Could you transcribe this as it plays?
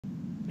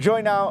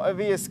Joined now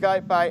via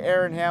Skype by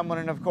Erin Hamlin.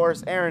 And of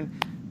course, Erin,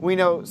 we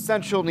know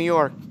Central New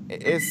York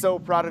is so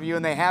proud of you,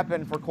 and they have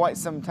been for quite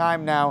some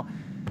time now.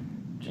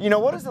 You know,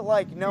 what is it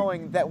like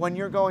knowing that when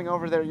you're going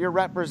over there, you're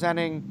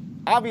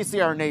representing,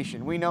 obviously, our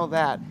nation? We know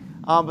that.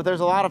 But there's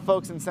a lot of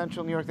folks in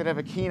Central New York that have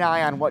a keen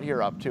eye on what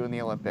you're up to in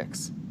the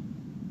Olympics.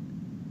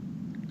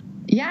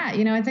 Yeah,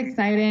 you know, it's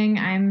exciting.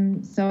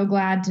 I'm so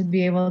glad to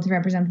be able to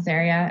represent this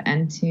area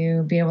and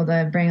to be able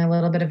to bring a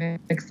little bit of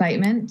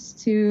excitement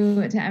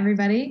to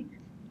everybody.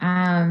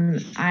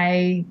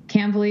 I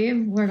can't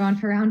believe we're going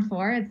for round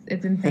 4.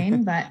 It's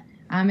insane, but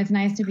it's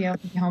nice to be able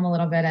to be home a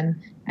little bit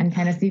and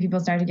kind of see people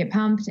start to get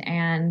pumped.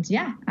 And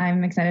yeah,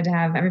 I'm excited to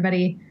have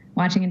everybody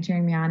watching and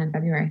cheering me on in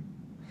February.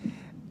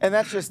 And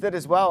that's just it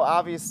as well.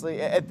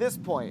 Obviously, at this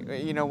point,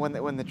 you know,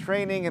 when the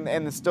training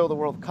and still the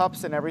World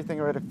Cups and everything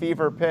are at a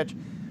fever pitch,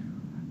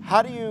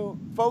 how do you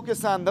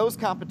focus on those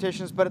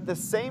competitions, but at the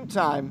same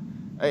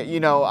time, you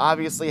know,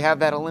 obviously have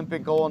that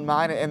Olympic goal in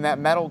mind and that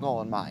medal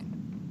goal in mind?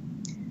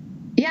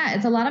 Yeah,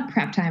 it's a lot of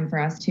prep time for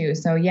us too.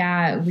 So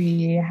yeah,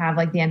 we have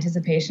like the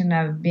anticipation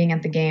of being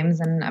at the games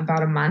in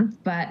about a month,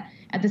 but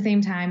at the same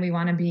time, we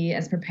want to be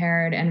as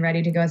prepared and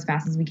ready to go as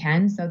fast as we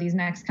can. So these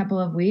next couple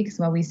of weeks,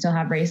 while we still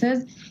have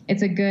races,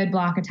 it's a good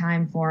block of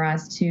time for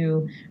us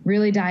to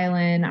really dial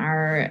in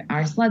our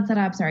sled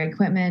setups, our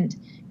equipment,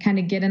 kind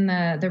of get in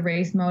the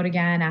race mode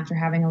again after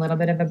having a little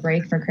bit of a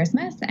break for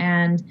Christmas,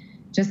 and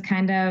just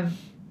kind of,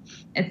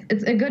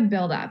 it's a good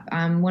buildup.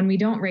 When we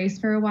don't race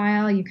for a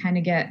while, you kind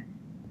of get,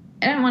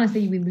 I don't want to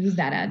say we lose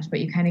that edge,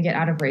 but you kind of get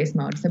out of race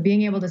mode. So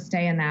being able to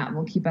stay in that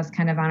will keep us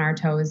kind of on our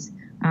toes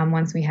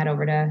once we head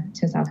over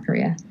to South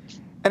Korea.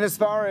 And as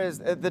far as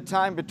the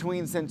time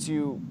between, since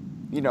you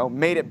know,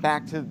 made it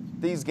back to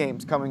these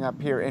games coming up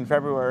here in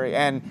February,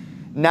 and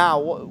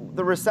now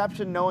the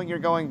reception, knowing you're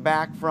going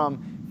back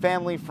from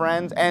family,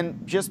 friends,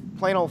 and just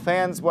plain old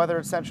fans, whether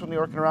it's Central New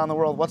York and around the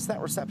world, what's that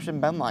reception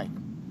been like?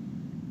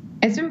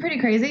 It's been pretty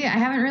crazy. I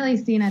haven't really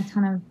seen a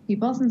ton of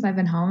people since I've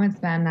been home. It's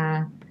been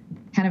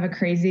kind of a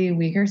crazy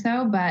week or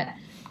so, but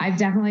I've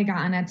definitely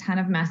gotten a ton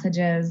of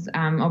messages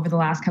over the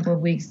last couple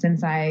of weeks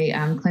since I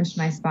clinched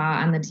my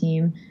spot on the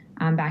team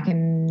back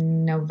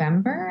in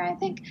November, I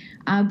think.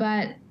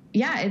 But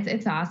yeah,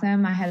 it's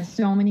awesome. I had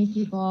so many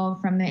people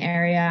from the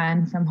area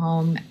and from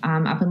home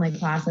up in Lake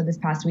Placid this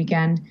past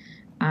weekend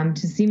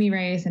to see me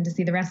race and to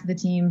see the rest of the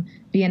team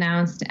be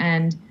announced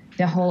and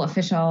the whole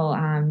official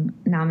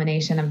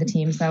nomination of the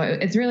team. So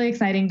it's really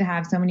exciting to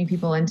have so many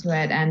people into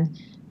it. And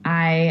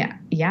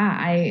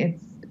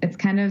it's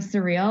kind of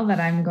surreal that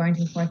I'm going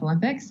to the 4th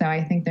Olympics. So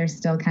I think there's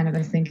still kind of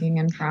a sinking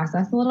in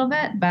process a little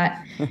bit, but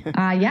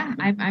yeah,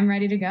 I'm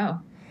ready to go.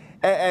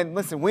 And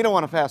listen, we don't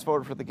want to fast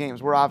forward for the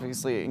games. We're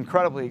obviously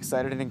incredibly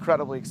excited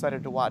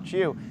to watch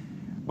you.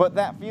 But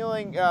that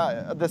feeling,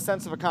 the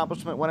sense of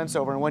accomplishment when it's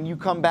over, and when you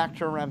come back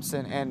to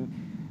Remsen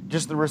and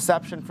just the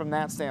reception from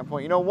that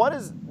standpoint, you know, what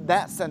is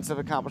that sense of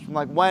accomplishment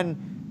like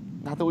when,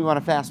 not that we want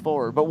to fast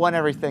forward, but when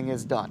everything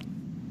is done?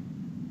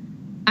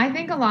 I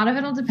think a lot of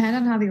it will depend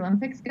on how the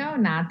Olympics go.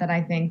 Not that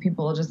I think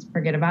people will just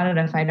forget about it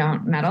if I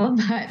don't medal,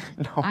 but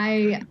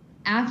no.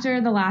 After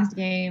the last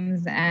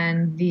games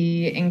and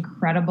the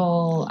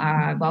incredible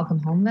welcome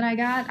home that I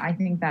got, I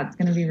think that's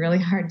going to be really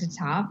hard to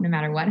top no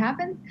matter what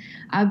happens.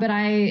 But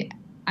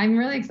I'm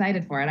really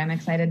excited for it. I'm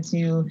excited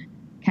to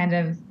kind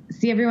of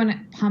see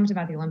everyone pumped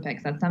about the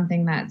Olympics. That's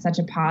something that's such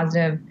a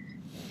positive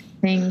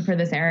thing for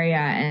this area,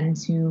 and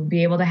to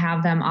be able to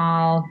have them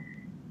all,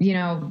 you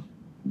know,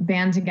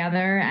 band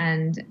together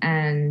and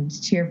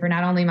cheer for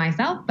not only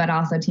myself, but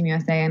also Team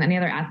USA and any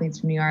other athletes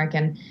from New York,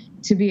 and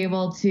to be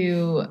able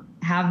to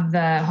have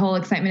the whole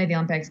excitement of the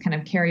Olympics kind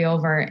of carry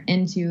over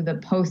into the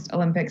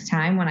post-Olympics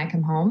time when I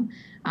come home.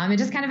 It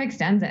just kind of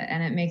extends it,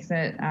 and it makes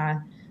it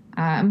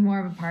more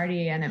of a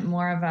party and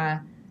more of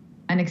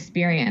an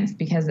experience,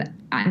 because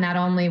not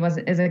only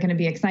is it going to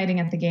be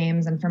exciting at the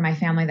games and for my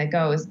family that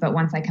goes, but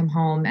once I come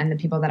home and the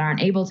people that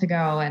aren't able to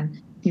go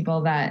and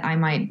people that I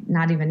might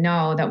not even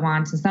know that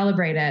want to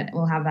celebrate it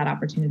will have that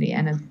opportunity,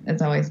 and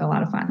it's always a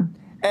lot of fun.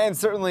 And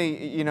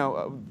certainly, you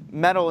know,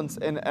 medal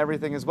and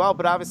everything as well,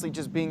 but obviously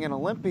just being an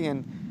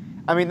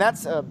Olympian, I mean,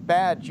 that's a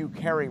badge you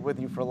carry with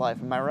you for life,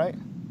 am I right?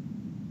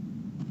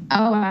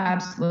 Oh,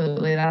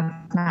 absolutely.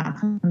 That's not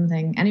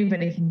something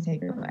anybody can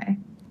take away.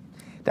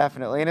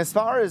 Definitely. And as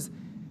far as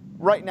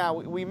right now,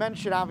 we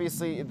mentioned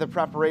obviously the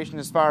preparation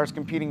as far as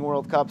competing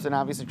World Cups and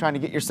obviously trying to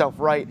get yourself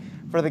right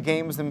for the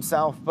games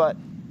themselves, but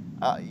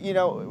you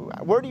know,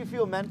 where do you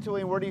feel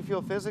mentally and where do you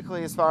feel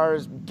physically as far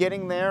as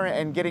getting there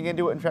and getting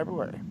into it in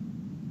February?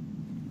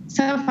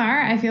 So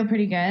far, I feel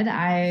pretty good.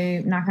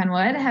 I, knock on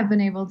wood, have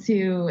been able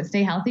to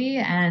stay healthy,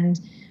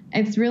 and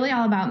it's really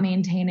all about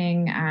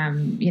maintaining,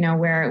 you know,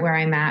 where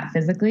I'm at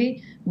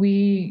physically.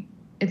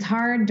 It's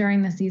hard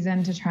during the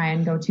season to try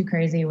and go too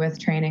crazy with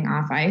training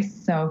off ice.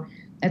 So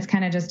it's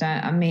kind of just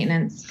a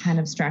maintenance kind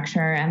of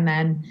structure. And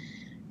then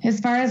as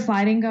far as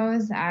sliding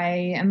goes,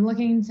 I am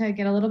looking to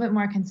get a little bit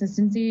more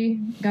consistency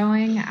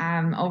going.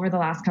 Over the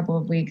last couple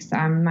of weeks,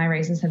 my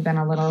races have been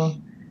a little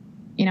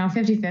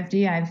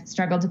 50-50. I've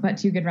struggled to put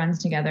two good runs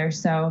together.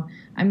 So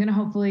I'm going to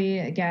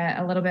hopefully get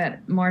a little bit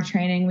more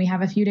training. We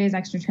have a few days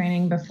extra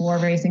training before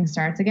racing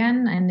starts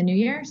again in the new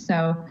year.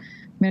 So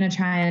I'm going to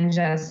try and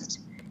just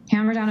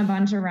hammer down a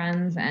bunch of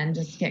runs and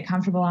just get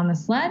comfortable on the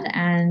sled.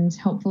 And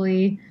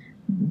hopefully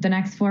the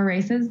next 4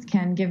 races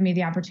can give me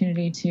the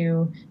opportunity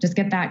to just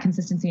get that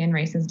consistency in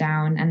races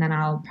down. And then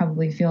I'll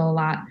probably feel a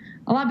lot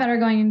better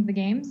going into the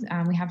games.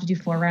 We have to do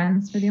 4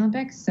 runs for the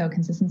Olympics. So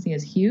consistency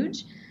is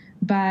huge.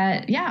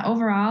 But yeah,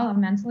 overall,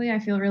 mentally, I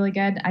feel really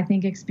good. I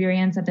think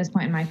experience at this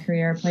point in my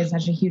career plays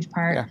such a huge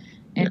part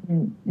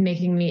in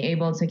making me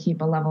able to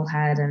keep a level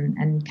head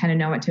and kind of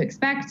know what to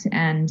expect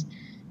and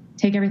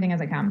take everything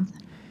as it comes.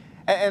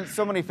 And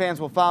so many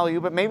fans will follow you,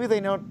 but maybe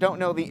they don't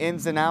know the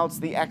ins and outs,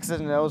 the X's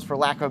and O's, for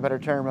lack of a better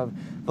term, of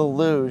the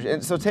luge.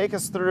 And so take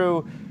us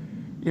through,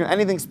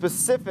 anything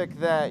specific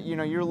that,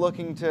 you're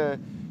looking to,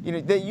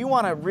 that you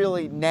want to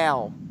really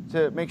nail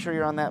to make sure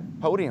you're on that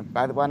podium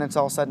when it's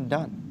all said and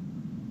done.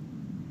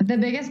 The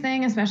biggest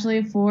thing,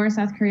 especially for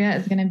South Korea,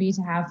 is going to be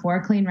to have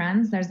 4 clean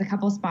runs. There's a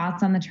couple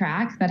spots on the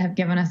track that have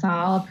given us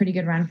all a pretty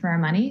good run for our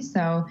money.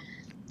 So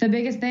the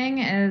biggest thing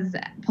is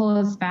pull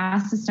as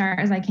fast to start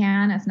as I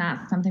can. It's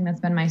not something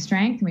that's been my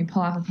strength. We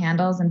pull off of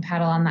handles and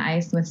pedal on the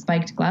ice with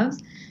spiked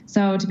gloves.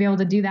 So to be able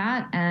to do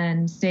that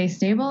and stay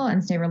stable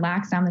and stay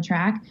relaxed down the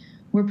track,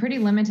 we're pretty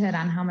limited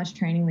on how much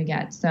training we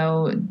get.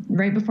 So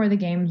right before the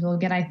games, we'll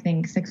get, I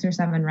think, 6 or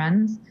 7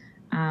 runs.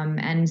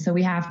 And so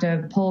we have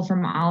to pull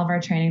from all of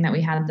our training that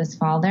we had this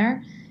fall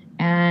there.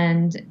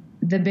 And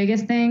the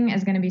biggest thing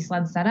is going to be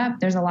sled setup.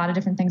 There's a lot of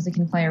different things we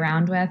can play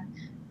around with,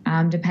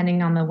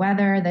 depending on the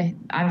weather.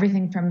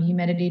 Everything from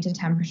humidity to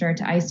temperature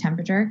to ice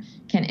temperature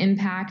can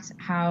impact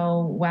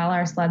how well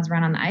our sleds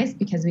run on the ice,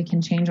 because we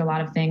can change a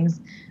lot of things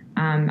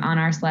on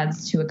our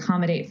sleds to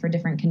accommodate for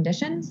different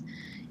conditions.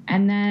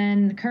 And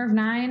then Curve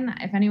 9,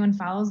 if anyone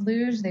follows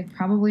luge, they've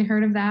probably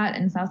heard of that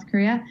in South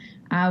Korea.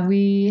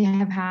 We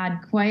have had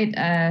quite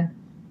a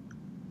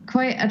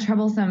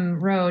troublesome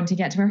road to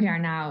get to where we are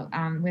now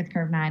with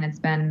Curve 9. It's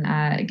been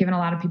given a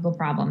lot of people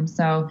problems.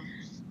 So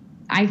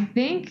I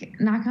think,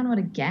 knock on wood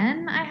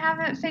again, I have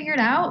it figured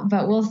out,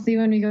 but we'll see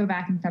when we go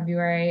back in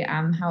February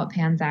how it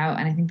pans out.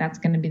 And I think that's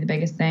going to be the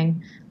biggest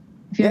thing.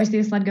 If you ever see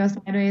a sled go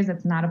sideways,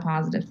 it's not a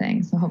positive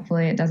thing. So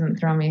hopefully it doesn't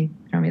throw me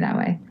that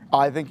way.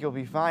 I think you'll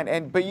be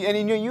fine. But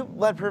you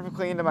led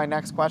perfectly into my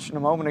next question a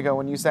moment ago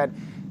when you said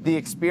the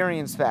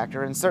experience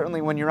factor. And certainly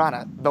when you're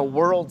on the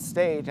world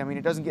stage,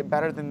 it doesn't get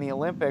better than the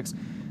Olympics.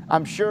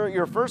 I'm sure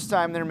your first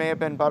time there may have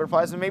been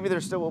butterflies, and maybe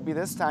there still will be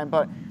this time.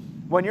 But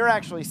when you're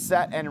actually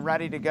set and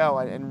ready to go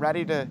and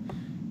ready to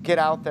get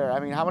out there,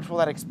 how much will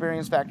that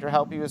experience factor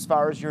help you as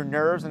far as your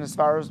nerves and as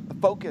far as the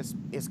focus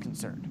is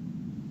concerned?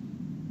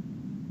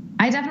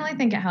 I definitely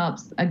think it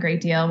helps a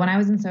great deal. When I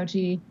was in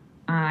Sochi,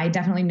 I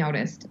definitely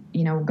noticed,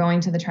 going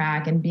to the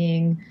track and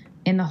being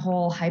in the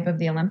whole hype of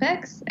the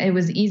Olympics, it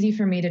was easy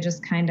for me to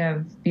just kind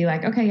of be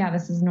like, okay, yeah,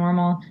 this is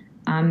normal,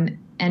 and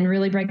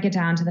really break it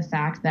down to the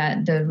fact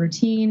that the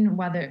routine,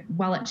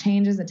 while it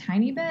changes a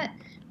tiny bit,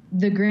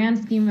 the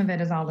grand scheme of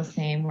it is all the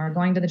same. We're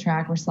going to the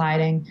track, we're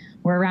sliding,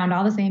 we're around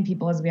all the same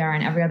people as we are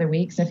in every other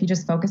week. So if you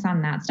just focus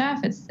on that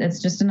stuff,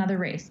 it's just another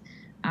race.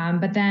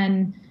 But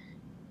then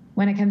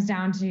when it comes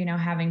down to,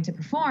 having to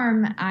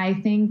perform, I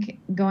think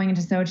going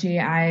into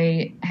Sochi,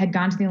 I had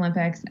gone to the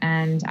Olympics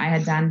and I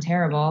had done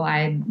terrible.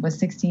 I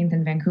was 16th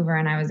in Vancouver,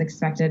 and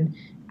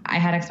I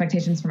had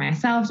expectations for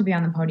myself to be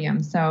on the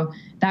podium. So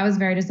that was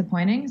very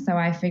disappointing. So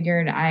I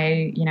figured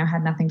I,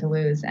 had nothing to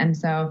lose. And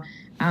so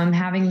and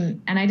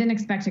I didn't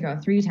expect to go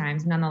 3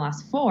 times,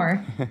 nonetheless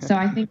 4. So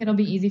I think it'll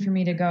be easy for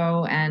me to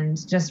go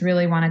and just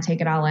really want to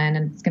take it all in.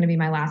 And it's going to be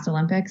my last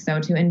Olympics. So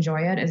to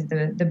enjoy it is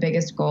the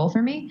biggest goal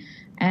for me.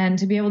 And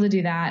to be able to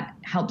do that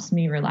helps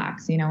me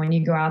relax. When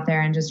you go out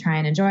there and just try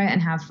and enjoy it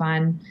and have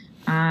fun,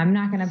 I'm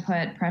not going to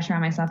put pressure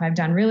on myself. I've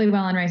done really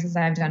well in races.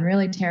 I've done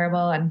really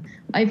terrible, and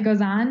life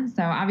goes on.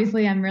 So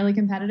obviously I'm really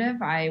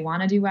competitive. I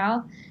want to do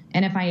well.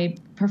 And if I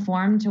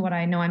perform to what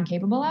I know I'm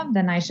capable of,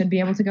 then I should be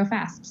able to go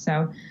fast.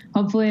 So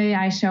hopefully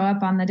I show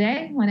up on the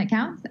day when it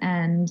counts,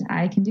 and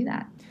I can do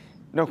that.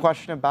 No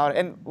question about it.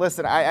 And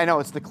listen, I know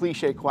it's the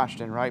cliche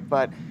question, right?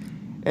 But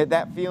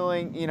that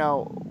feeling,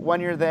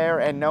 when you're there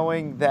and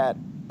knowing that,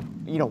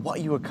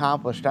 what you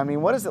accomplished,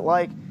 what is it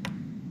like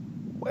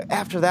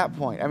after that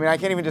point? I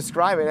can't even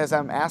describe it as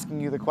I'm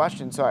asking you the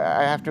question. So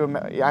I have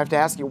to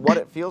ask you what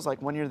it feels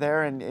like when you're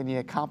there and you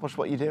accomplish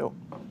what you do.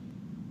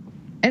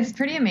 It's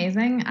pretty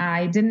amazing.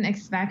 I didn't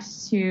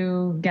expect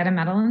to get a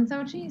medal in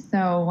Sochi.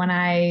 So when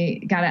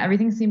I got it,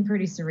 everything seemed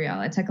pretty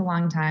surreal. It took a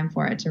long time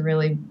for it to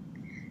really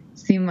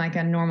seem like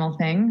a normal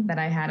thing that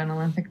I had an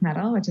Olympic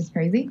medal, which is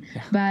crazy.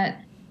 Yeah. But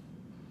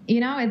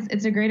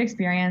it's a great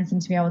experience,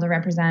 and to be able to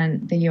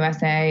represent the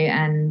USA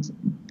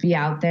and be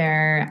out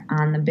there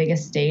on the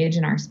biggest stage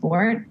in our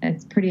sport,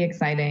 it's pretty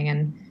exciting.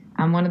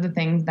 And one of the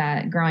things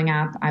that growing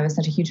up, I was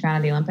such a huge fan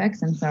of the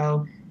Olympics. And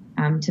so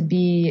to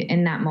be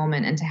in that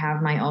moment and to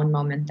have my own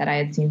moment that I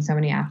had seen so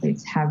many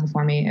athletes have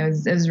before me, it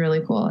was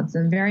really cool. It's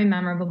a very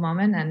memorable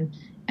moment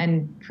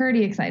and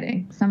pretty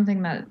exciting.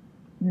 Something that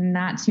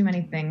not too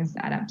many things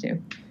to add up to.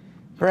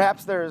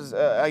 Perhaps there's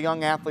a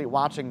young athlete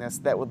watching this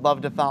that would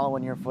love to follow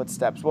in your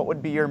footsteps. What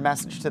would be your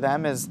message to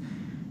them as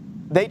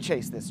they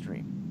chase this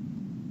dream?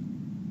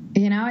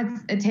 You know,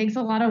 it takes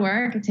a lot of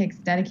work. It takes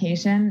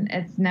dedication.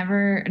 It's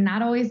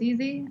not always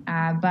easy,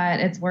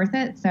 but it's worth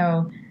it.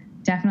 So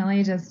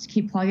definitely just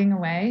keep plugging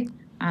away.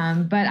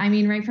 But I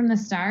mean, right from the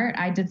start,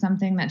 I did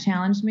something that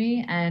challenged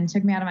me and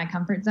took me out of my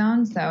comfort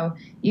zone. So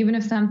even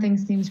if something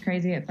seems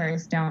crazy at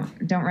first,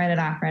 don't write it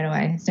off right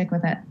away. Stick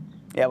with it.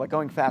 Yeah, like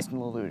going fast in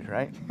the luge,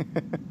 right?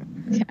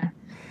 Yeah.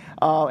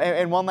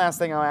 And one last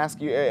thing I'll ask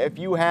you, if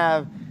you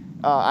have,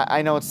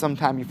 I know it's some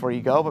time before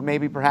you go, but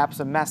maybe perhaps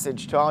a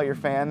message to all your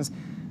fans,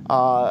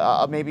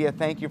 maybe a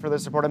thank you for the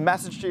support, a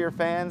message to your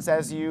fans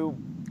as you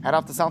head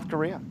off to South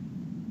Korea.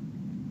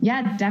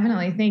 Yeah,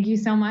 definitely. Thank you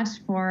so much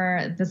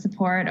for the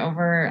support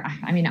over,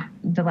 I mean,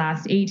 the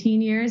last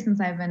 18 years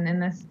since I've been in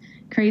this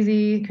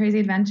crazy, crazy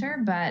adventure,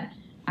 but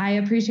I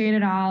appreciate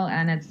it all.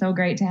 And it's so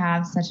great to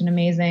have such an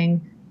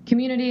amazing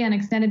community and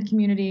extended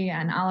community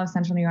and all of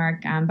Central New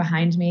York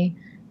behind me.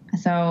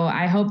 So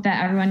I hope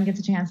that everyone gets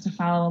a chance to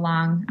follow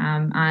along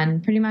on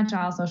pretty much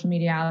all social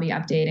media. I'll be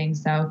updating.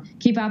 So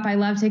keep up. I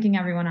love taking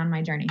everyone on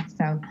my journey.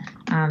 So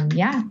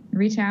yeah,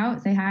 reach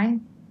out, say hi,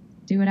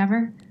 do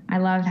whatever. I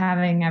love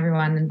having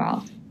everyone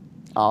involved.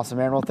 Awesome,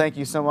 Erin. Well, thank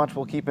you so much.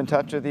 We'll keep in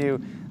touch with you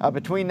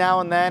between now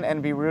and then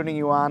and be rooting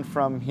you on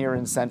from here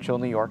in Central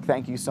New York.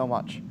 Thank you so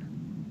much.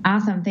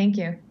 Awesome. Thank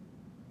you.